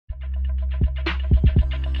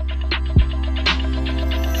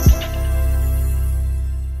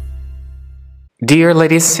Dear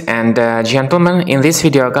ladies and gentlemen, in this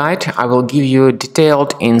video guide I will give you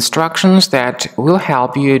detailed instructions that will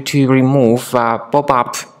help you to remove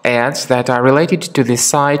pop-up ads that are related to the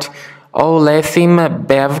site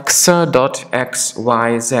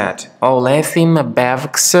Olethimbevx.xyz.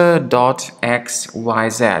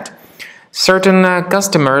 Olethimbevx.xyz. Certain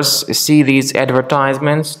customers see these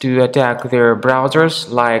advertisements to attack their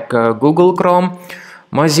browsers like Google Chrome,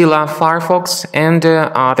 Mozilla Firefox and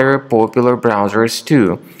other popular browsers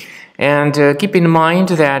too. And keep in mind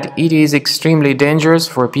that it is extremely dangerous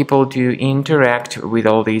for people to interact with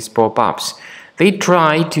all these pop-ups. They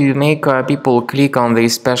try to make people click on the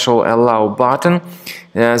special allow button,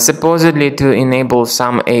 supposedly to enable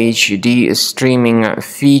some HD streaming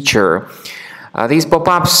feature. These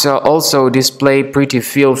pop-ups also display pretty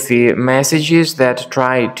filthy messages that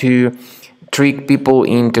try to trick people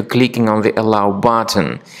into clicking on the allow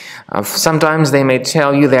button. Sometimes they may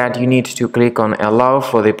tell you that you need to click on allow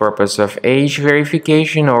for the purpose of age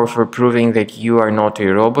verification or for proving that you are not a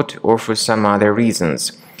robot or for some other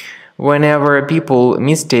reasons. Whenever people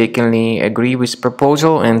mistakenly agree with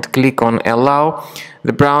proposal and click on allow,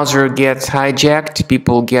 the browser gets hijacked,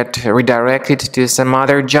 people get redirected to some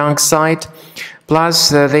other junk site. Plus,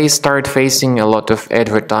 they start facing a lot of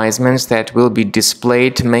advertisements that will be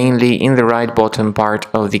displayed mainly in the right bottom part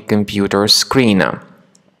of the computer screen.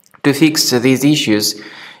 To fix these issues,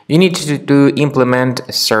 you need to implement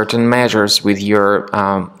certain measures with your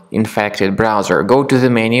infected browser. Go to the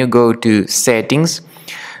menu, go to Settings,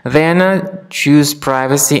 then choose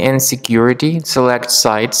Privacy and Security, select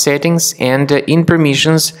Site Settings, and in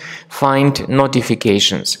Permissions, find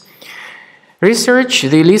Notifications. Research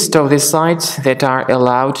the list of the sites that are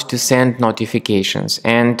allowed to send notifications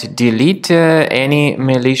and delete any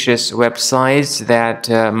malicious websites that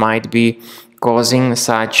might be causing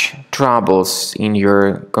such troubles in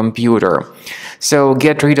your computer. So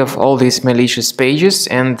get rid of all these malicious pages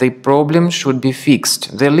and the problem should be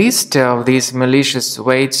fixed. The list of these malicious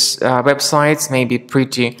websites may be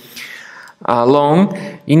pretty long.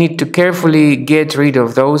 You need to carefully get rid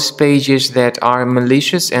of those pages that are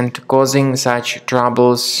malicious and causing such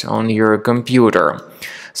troubles on your computer.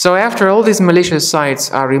 So after all these malicious sites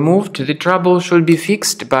are removed, the trouble should be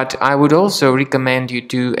fixed, but I would also recommend you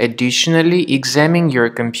to additionally examine your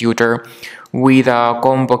computer with a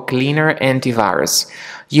Combo Cleaner antivirus.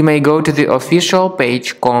 You may go to the official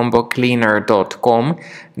page combocleaner.com,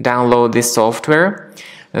 download the software.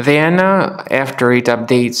 Then, after it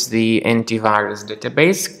updates the antivirus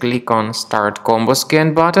database, click on Start Combo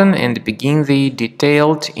Scan button and begin the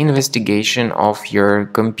detailed investigation of your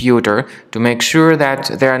computer to make sure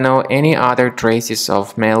that there are no any other traces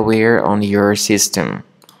of malware on your system.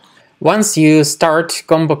 Once you start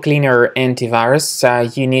Combo Cleaner antivirus,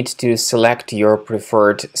 you need to select your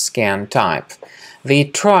preferred scan type. The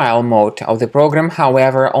trial mode of the program,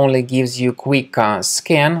 however, only gives you quick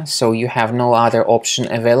scan, so you have no other option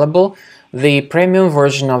available. The premium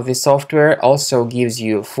version of the software also gives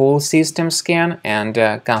you full system scan and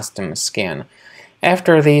custom scan.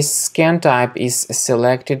 After this scan type is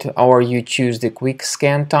selected or you choose the quick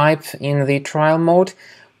scan type in the trial mode,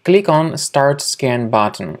 click on Start Scan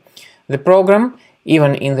button. The program,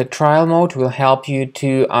 even in the trial mode, will help you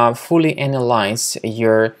to fully analyze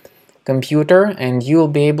your computer and you will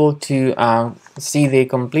be able to see the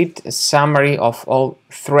complete summary of all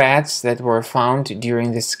threads that were found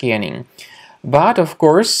during the scanning. But of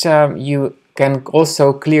course you can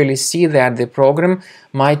also clearly see that the program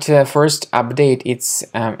might first update its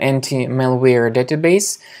anti-malware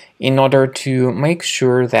database in order to make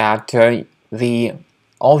sure that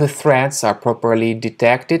all the threads are properly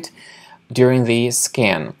detected during the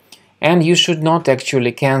scan. And you should not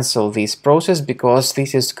actually cancel this process because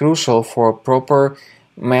this is crucial for proper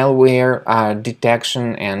malware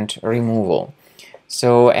detection and removal.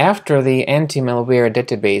 So after the anti-malware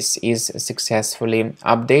database is successfully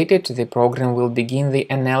updated, the program will begin the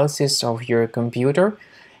analysis of your computer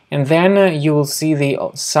and then you will see the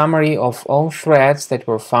summary of all threads that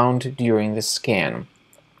were found during the scan.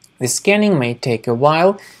 The scanning may take a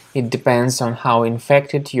while, it depends on how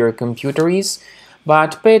infected your computer is.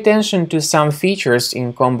 But pay attention to some features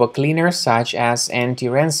in Combo Cleaner such as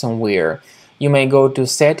anti-ransomware. You may go to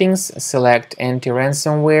Settings, select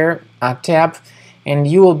Anti-ransomware tab and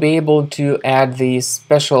you will be able to add the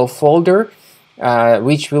special folder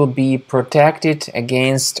which will be protected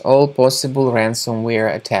against all possible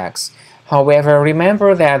ransomware attacks. However,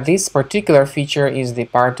 remember that this particular feature is the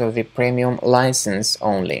part of the premium license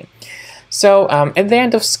only. So at the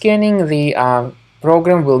end of scanning, the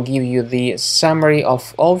program will give you the summary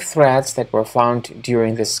of all threads that were found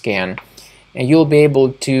during the scan. and you'll be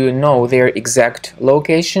able to know their exact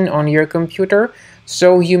location on your computer,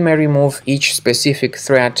 so you may remove each specific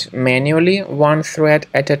thread manually, one thread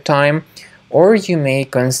at a time, or you may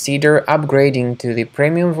consider upgrading to the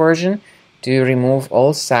premium version to remove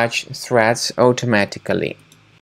all such threads automatically.